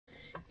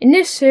In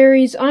this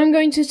series, I'm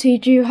going to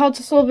teach you how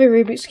to solve a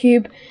Rubik's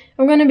Cube.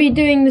 I'm going to be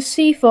doing the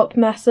CFOP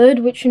method,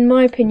 which in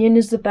my opinion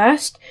is the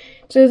best.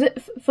 So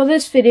for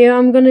this video,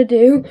 I'm going to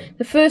do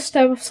the first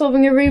step of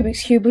solving a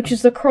Rubik's Cube, which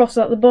is the cross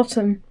at the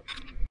bottom.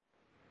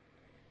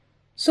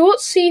 So what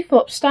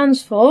CFOP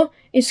stands for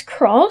is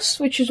cross,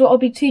 which is what I'll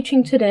be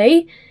teaching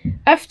today,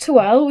 F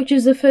to L, which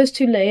is the first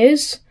two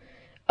layers,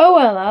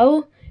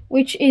 OLL,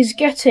 which is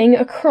getting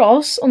a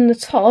cross on the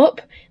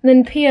top, and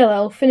then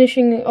PLL,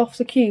 finishing off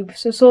the cube,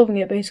 so solving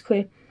it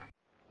basically.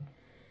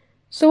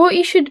 So what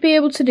you should be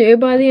able to do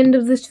by the end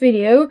of this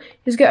video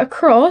is get a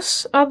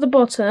cross at the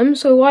bottom,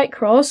 so a white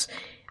cross,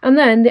 and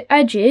then the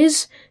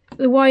edges,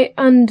 the white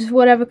and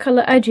whatever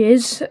colour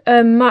edges,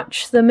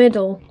 match the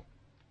middle.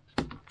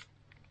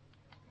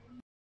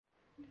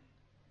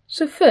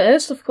 So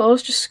first, of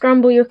course, just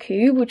scramble your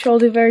cube, which I'll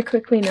do very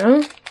quickly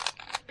now.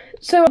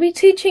 So I'll be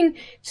teaching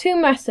two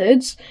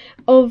methods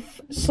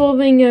of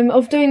solving,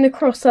 of doing the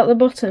cross at the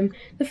bottom.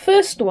 The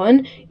first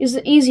one is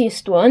the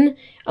easiest one,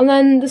 and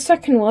then the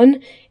second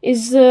one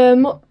is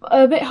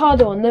a bit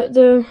harder one,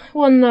 the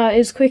one that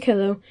is quicker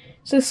though.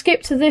 So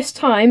skip to this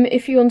time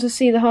if you want to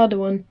see the harder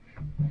one.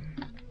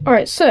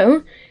 Alright,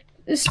 so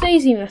this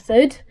daisy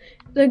method,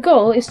 the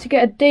goal is to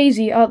get a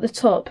daisy at the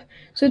top.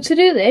 So to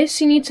do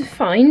this, you need to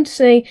find,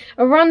 say,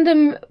 a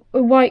random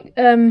white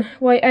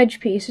edge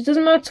piece. It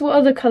doesn't matter what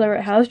other colour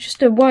it has,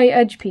 just a white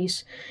edge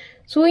piece.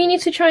 So all you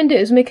need to try and do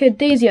is make a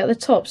daisy at the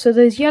top. So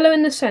there's yellow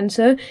in the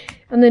centre,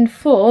 and then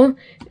four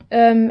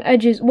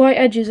white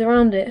edges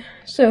around it.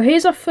 So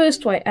here's our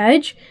first white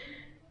edge.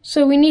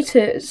 So we need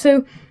to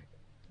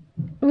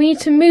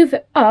move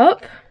it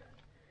up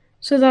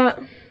so that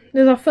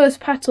there's our first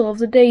petal of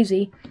the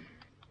daisy.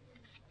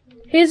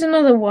 Here's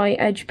another white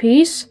edge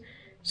piece.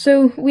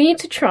 So we need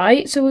to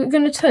try, so we're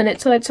going to turn it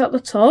till it's at the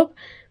top,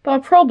 but our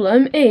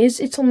problem is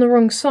it's on the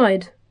wrong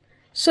side.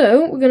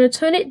 So we're going to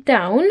turn it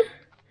down,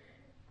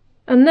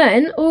 and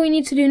then all we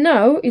need to do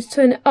now is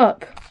turn it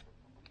up.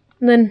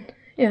 And then,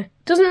 yeah,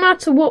 it doesn't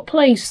matter what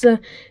place,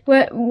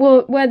 where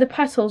the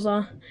petals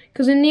are,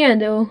 because in the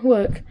end it will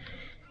work.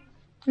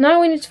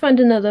 Now we need to find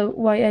another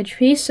white edge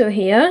piece, so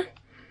here.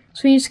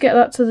 So we need to get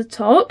that to the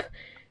top.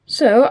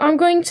 So I'm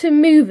going to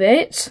move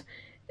it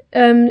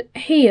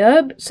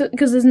here,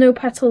 because there's no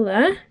petal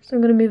there, so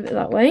I'm going to move it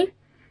that way.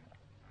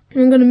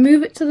 And I'm going to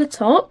move it to the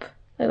top,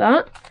 like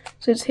that,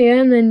 so it's here,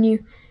 and then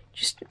you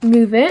just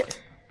move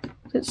it,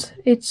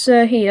 it's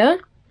here,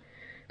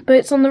 but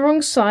it's on the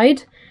wrong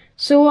side,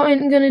 so what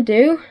I'm going to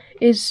do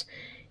is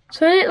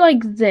turn it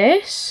like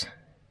this.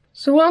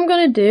 So what I'm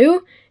going to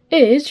do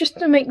is, just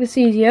to make this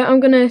easier, I'm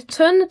going to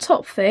turn the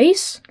top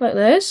face, like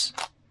this.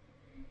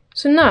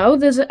 So now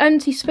there's an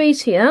empty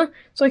space here,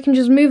 so I can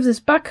just move this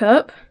back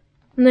up,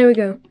 and there we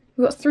go.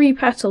 We've got 3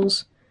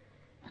 petals.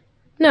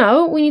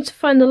 Now we need to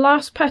find the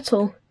last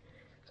petal.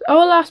 So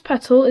our last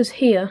petal is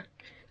here.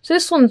 So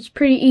this one's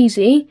pretty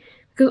easy,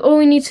 because all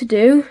we need to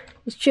do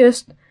is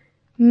just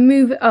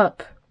move it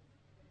up,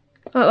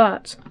 like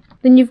that.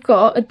 Then you've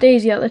got a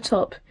daisy at the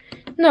top.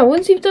 Now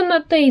once you've done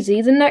that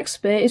daisy, the next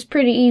bit is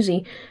pretty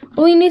easy.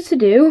 All you need to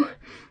do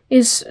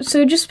is,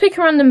 so just pick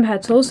a random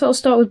petal, so I'll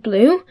start with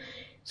blue.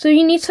 So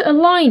you need to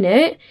align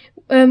it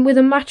with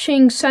a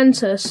matching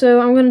centre.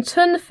 So I'm going to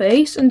turn the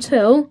face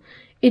until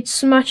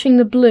it's matching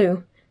the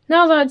blue.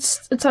 Now that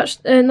it's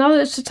attached,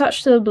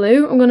 to the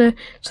blue, I'm going to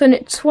turn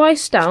it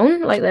twice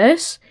down like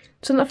this.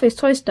 Turn that face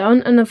twice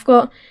down, and I've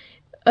got.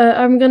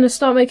 I'm going to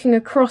start making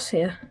a cross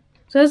here.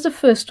 So there's the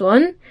first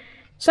one.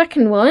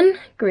 Second one,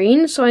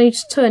 green. So I need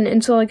to turn it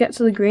until I get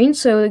to the green.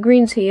 So the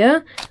green's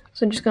here.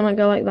 So I'm just going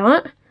to go like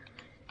that.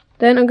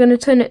 Then I'm going to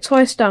turn it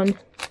twice down.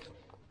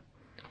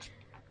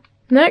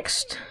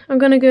 Next, I'm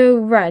going to go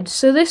red.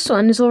 So this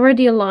one is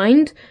already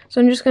aligned,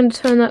 so I'm just going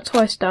to turn that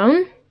twice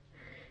down.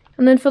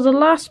 And then for the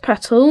last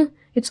petal,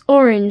 it's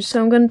orange,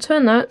 so I'm going to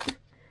turn that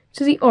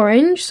to the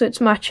orange, so it's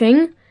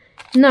matching.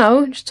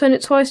 Now, just turn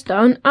it twice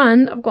down,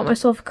 and I've got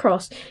myself a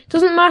cross. It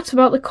doesn't matter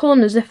about the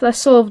corners if they're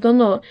solved or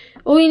not.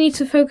 All you need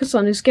to focus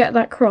on is get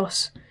that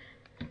cross.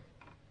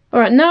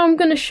 Alright, now I'm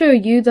going to show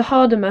you the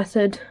harder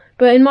method,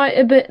 but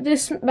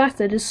this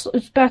method is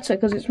better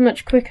because it's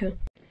much quicker.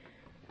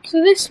 So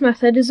this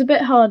method is a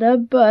bit harder,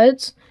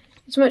 but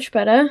it's much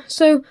better.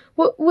 So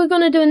what we're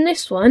going to do in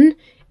this one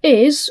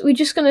is we're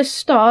just going to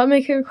start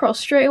making a cross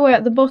straight away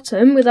at the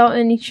bottom without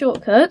any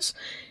shortcuts.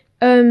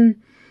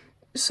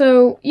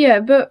 So yeah,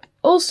 but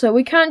also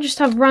we can't just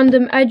have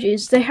random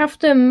edges. They have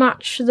to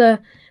match the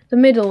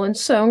middle one.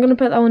 So I'm going to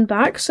put that one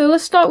back. So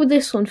let's start with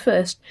this one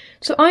first.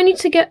 So I need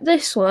to get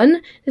this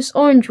one, this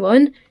orange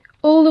one,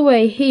 all the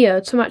way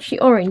here to match the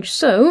orange.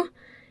 So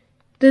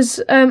there's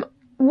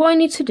what I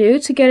need to do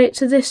to get it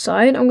to this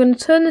side, I'm going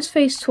to turn this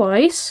face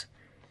twice,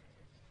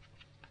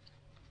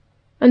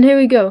 and here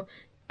we go.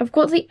 I've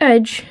got the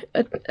edge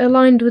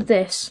aligned with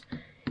this,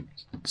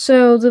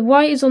 so the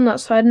white is on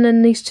that side, and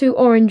then these two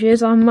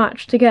oranges are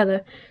matched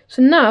together.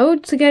 So now,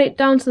 to get it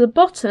down to the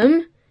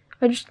bottom,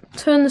 I just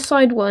turn the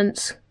side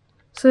once.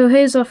 So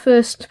here's our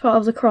first part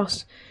of the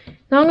cross.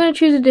 Now I'm going to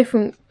choose a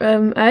different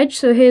edge,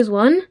 so here's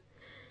one.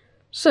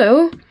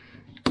 So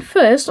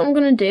first what I'm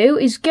going to do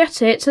is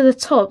get it to the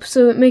top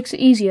so it makes it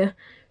easier.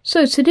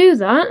 So to do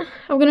that,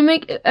 I'm going to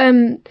make,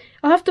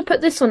 I'll have to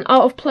put this one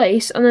out of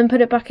place and then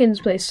put it back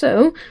into place.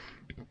 So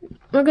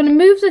I'm going to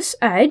move this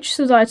edge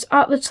so that it's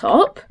at the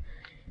top.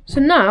 So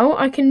now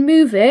I can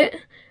move it.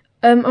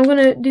 I'm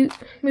going to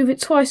move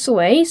it twice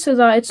away so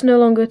that it's no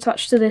longer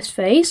attached to this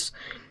face.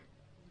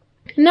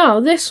 Now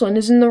this one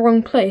is in the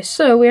wrong place,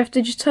 so we have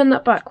to just turn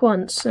that back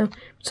once. So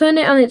turn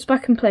it and it's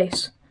back in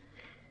place.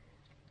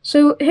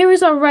 So here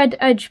is our red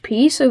edge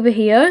piece over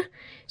here.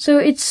 So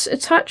it's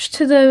attached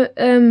to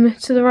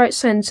the right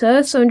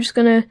center. So I'm just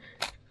gonna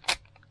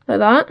like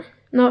that.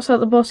 Now it's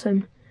at the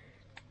bottom.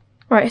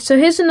 Right. So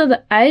here's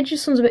another edge.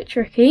 This one's a bit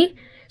tricky.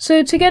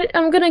 So to get it,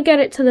 I'm gonna get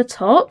it to the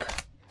top.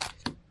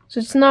 So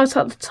it's now at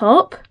the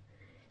top,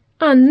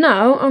 and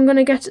now I'm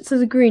gonna get it to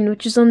the green,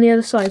 which is on the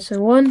other side.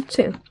 So 1,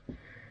 2.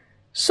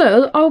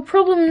 So our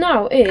problem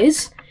now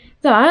is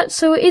that,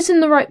 so it is in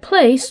the right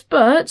place,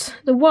 but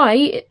the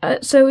white,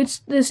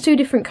 there's two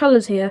different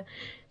colours here.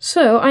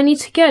 So I need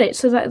to get it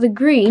so that the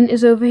green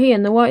is over here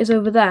and the white is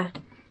over there.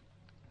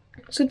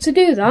 So to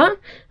do that,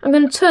 I'm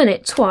going to turn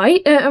it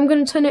twice. I'm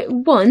going to turn it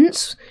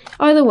once.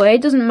 Either way,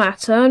 it doesn't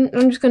matter.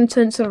 I'm just going to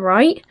turn it to the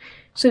right.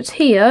 So it's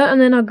here, and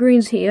then our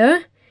green's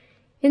here.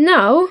 And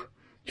now,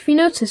 if you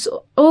notice,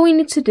 all we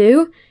need to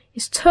do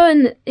is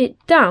turn it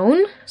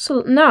down,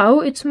 so now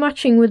it's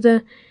matching with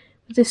the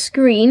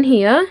screen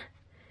here.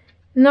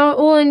 Now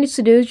all I need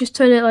to do is just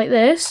turn it like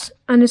this,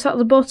 and it's at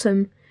the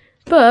bottom.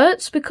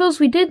 But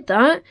because we did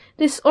that,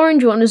 this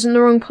orange one is in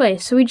the wrong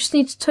place, so we just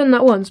need to turn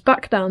that once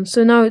back down,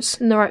 so now it's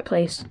in the right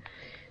place.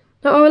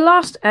 Now our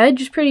last edge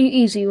is a pretty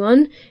easy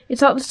one.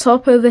 It's at the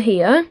top over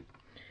here.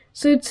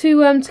 So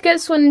to get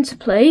this one into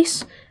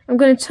place, I'm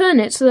going to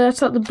turn it so that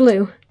it's at the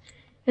blue.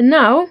 And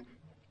now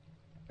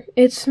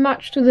it's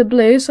matched with the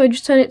blue, so I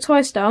just turn it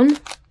twice down.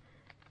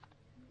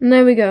 And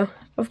there we go.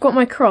 I've got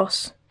my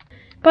cross.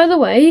 By the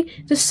way,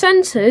 the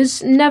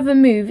centers never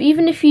move.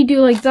 Even if you do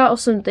like that or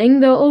something,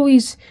 they'll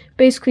always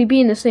basically be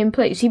in the same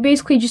place. You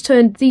basically just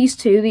turned these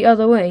two the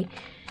other way.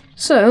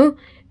 So,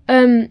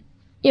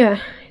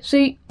 yeah. So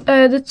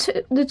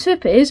the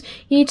tip is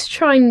you need to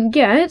try and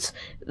get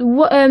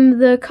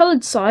the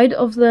coloured side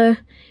of the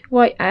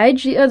white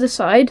edge, the other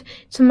side,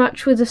 to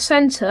match with the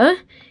center.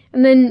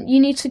 And then you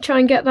need to try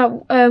and get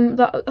that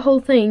that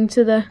whole thing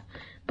to the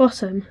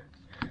bottom.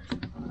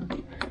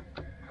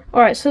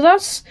 Alright, so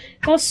that's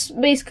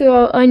basically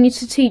all I need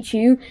to teach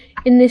you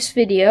in this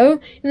video.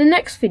 In the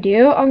next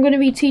video, I'm going to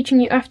be teaching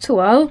you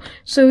F2L,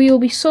 so you'll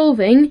be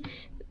solving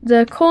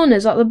the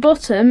corners at the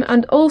bottom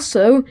and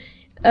also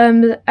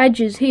the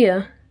edges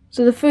here.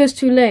 So the first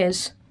two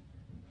layers.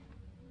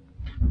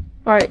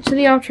 Alright, to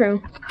the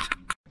outro.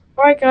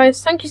 Alright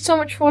guys, thank you so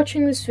much for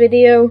watching this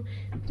video.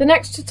 The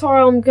next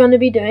tutorial I'm going to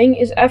be doing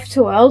is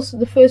F2L, so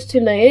the first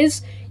two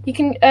layers. You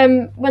can,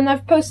 when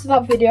I've posted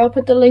that video, I'll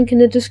put the link in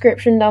the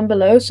description down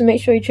below, so make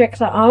sure you check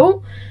that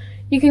out.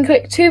 You can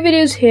click 2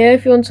 videos here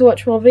if you want to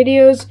watch more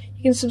videos.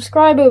 You can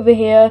subscribe over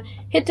here,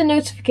 hit the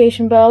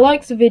notification bell,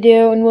 like the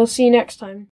video, and we'll see you next time.